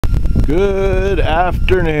Good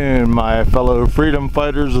afternoon, my fellow freedom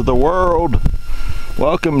fighters of the world.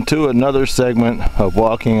 Welcome to another segment of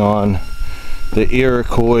walking on the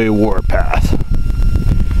Iroquois warpath.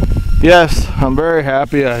 Yes, I'm very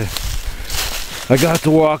happy I got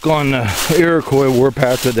to walk on the Iroquois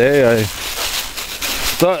warpath today.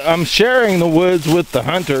 I'm sharing the woods with the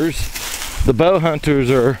hunters. The bow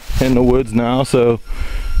hunters are in the woods now, so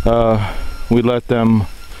we let them,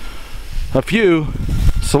 a few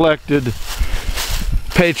selected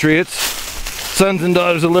patriots, sons and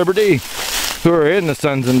daughters of liberty, who are in the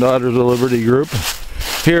Sons and Daughters of Liberty group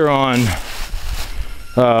here on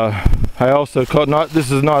I also call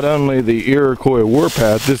this is not only the Iroquois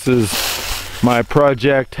warpath, this is my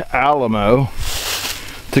Project Alamo,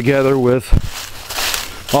 together with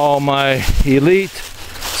all my elite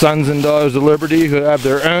Sons and Daughters of Liberty who have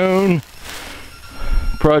their own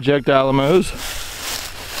Project Alamos,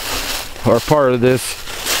 are part of this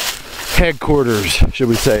headquarters, should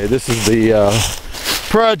we say. This is the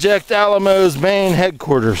Project Alamo's main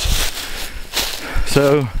headquarters.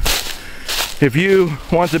 So if you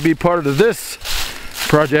want to be part of this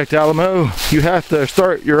Project Alamo, you have to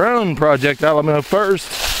start your own Project Alamo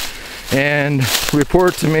first and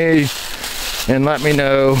report to me and let me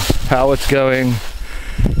know how it's going.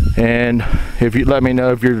 And if you let me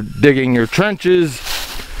know if you're digging your trenches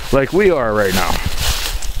like we are right now.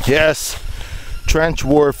 Yes, trench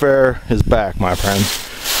warfare is back, my friends.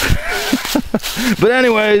 But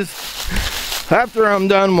anyways, after I'm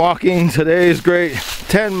done walking today's great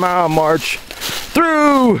 10-mile march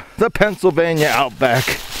through the Pennsylvania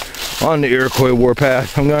outback on the Iroquois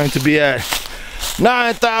warpath, I'm going to be at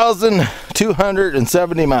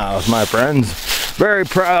 9,270 miles, my friends. Very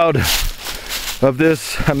proud of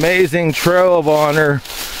this amazing trail of honor,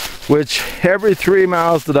 which every 3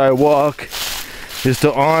 miles that I walk is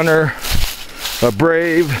to honor a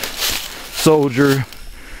brave soldier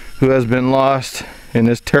who has been lost in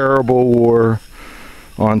this terrible war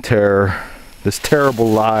on terror, this terrible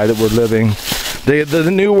lie that we're living.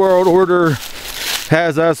 The New World Order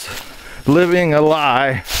has us living a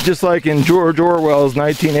lie, just like in George Orwell's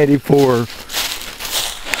 1984.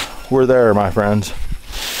 We're there, my friends.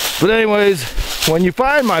 But anyways, when you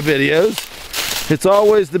find my videos, it's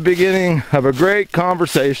always the beginning of a great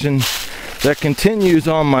conversation that continues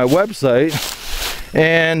on my website.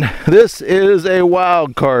 And this is a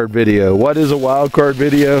wild card video. What is a wild card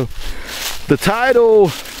video? The title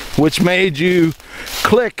which made you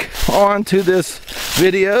click onto this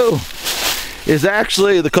video is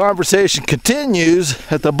actually, the conversation continues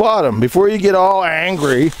at the bottom. Before you get all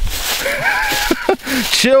angry,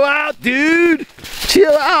 chill out, dude.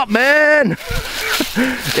 Chill out, man.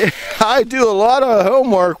 I do a lot of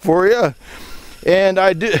homework for you, and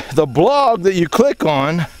the blog that you click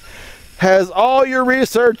on has all your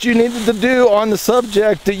research you needed to do on the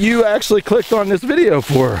subject that you actually clicked on this video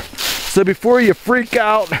for. So before you freak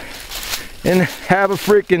out and have a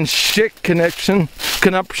freaking shit connuption,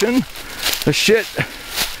 a shit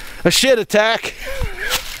attack,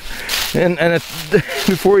 and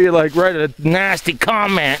before you like write a nasty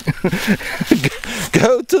comment,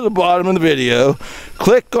 go to the bottom of the video,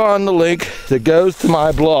 click on the link that goes to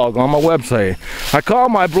my blog on my website. I call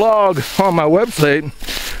my blog on my website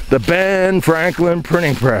the Ben Franklin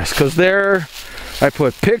Printing Press, because there I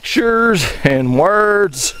put pictures and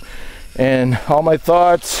words and all my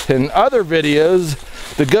thoughts and other videos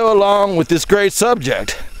that go along with this great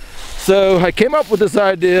subject. So I came up with this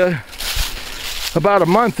idea about a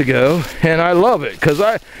month ago, and I love it, because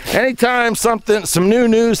anytime some new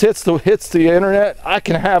news hits the internet, I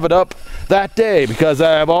can have it up that day, because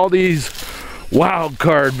I have all these wild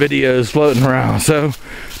card videos floating around. So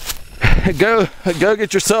go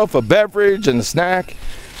get yourself a beverage and a snack,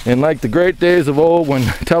 and like the great days of old when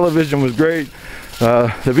television was great,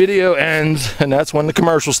 the video ends and that's when the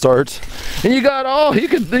commercial starts, and you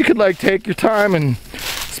could like take your time and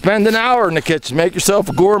spend an hour in the kitchen, make yourself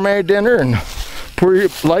a gourmet dinner, and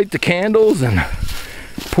light the candles and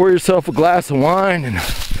pour yourself a glass of wine,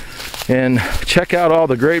 and check out all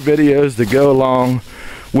the great videos that go along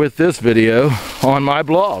with this video on my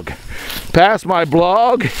blog. Pass my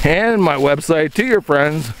blog and my website to your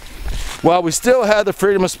friends while we still have the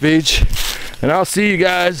freedom of speech, and I'll see you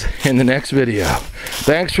guys in the next video.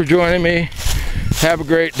 Thanks for joining me. Have a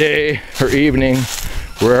great day or evening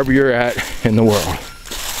wherever you're at in the world.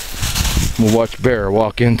 We'll watch Bear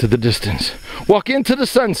walk into the distance. Walk into the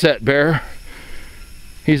sunset, Bear.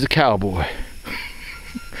 He's a cowboy.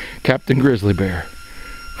 Captain Grizzly Bear.